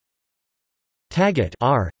Taghut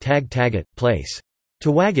Taghut, place.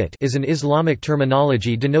 Tawagut is an Islamic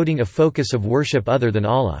terminology denoting a focus of worship other than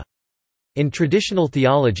Allah. In traditional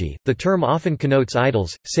theology, the term often connotes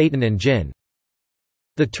idols, Satan and jinn.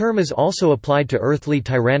 The term is also applied to earthly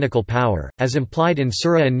tyrannical power, as implied in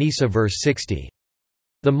Surah An-Nisa verse 60.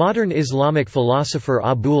 The modern Islamic philosopher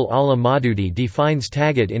Abul Ala Maududi defines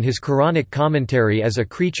Taghut in his Quranic commentary as a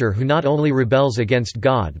creature who not only rebels against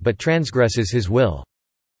God but transgresses his will.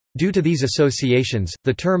 Due to these associations,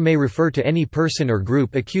 the term may refer to any person or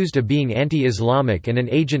group accused of being anti-Islamic and an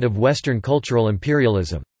agent of Western cultural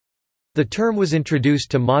imperialism. The term was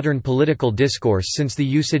introduced to modern political discourse since the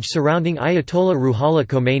usage surrounding Ayatollah Ruhollah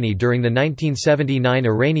Khomeini during the 1979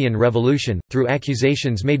 Iranian Revolution, through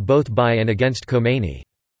accusations made both by and against Khomeini.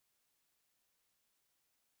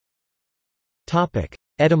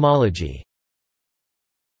 Etymology.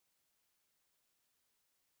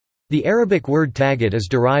 The Arabic word taghut is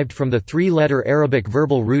derived from the three-letter Arabic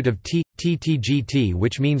verbal root of tgt,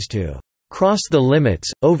 which means to cross the limits,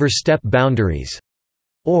 overstep boundaries,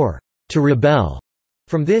 or to rebel.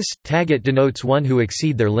 From this, taghut denotes one who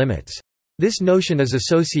exceed their limits. This notion is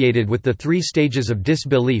associated with the three stages of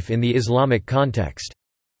disbelief in the Islamic context.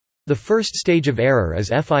 The first stage of error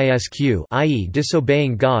is fisq, i.e.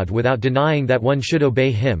 disobeying God without denying that one should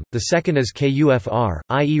obey him, the second is kufr,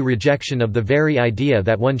 i.e. rejection of the very idea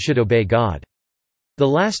that one should obey God. The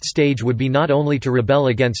last stage would be not only to rebel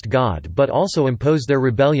against God but also impose their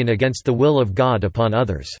rebellion against the will of God upon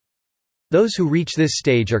others. Those who reach this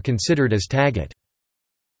stage are considered as taghut.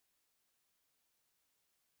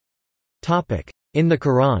 In the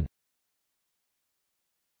Quran.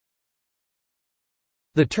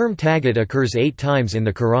 The term taghut occurs 8 times in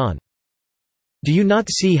the Quran. Do you not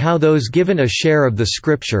see how those given a share of the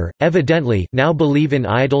scripture, evidently, now believe in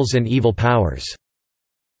idols and evil powers?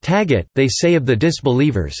 Taghut, they say of the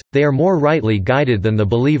disbelievers, they are more rightly guided than the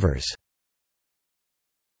believers.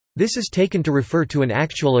 This is taken to refer to an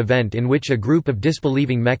actual event in which a group of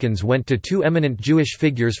disbelieving Meccans went to 2 eminent Jewish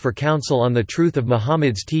figures for counsel on the truth of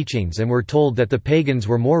Muhammad's teachings and were told that the pagans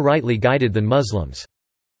were more rightly guided than Muslims.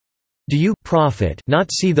 Do you, prophet,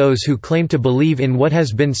 not see those who claim to believe in what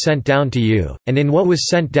has been sent down to you, and in what was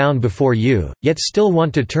sent down before you, yet still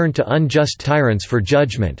want to turn to unjust tyrants for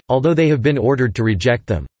judgment, although they have been ordered to reject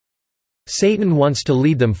them? Satan wants to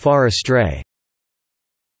lead them far astray.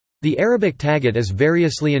 The Arabic taghut is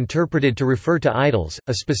variously interpreted to refer to idols,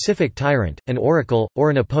 a specific tyrant, an oracle, or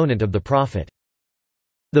an opponent of the prophet.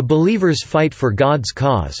 The believers fight for God's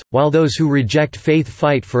cause, while those who reject faith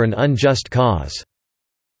fight for an unjust cause.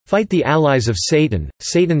 Fight the allies of Satan,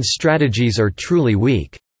 Satan's strategies are truly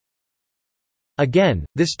weak. Again,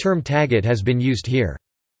 this term taghut has been used here.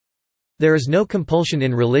 There is no compulsion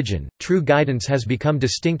in religion, true guidance has become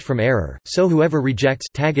distinct from error, so whoever rejects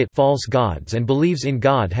taghut false gods and believes in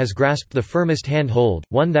God has grasped the firmest hand-hold,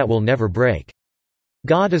 one that will never break.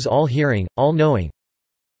 God is all-hearing, all-knowing.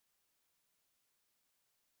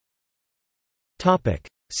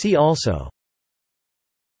 See also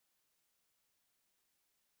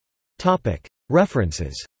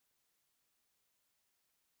References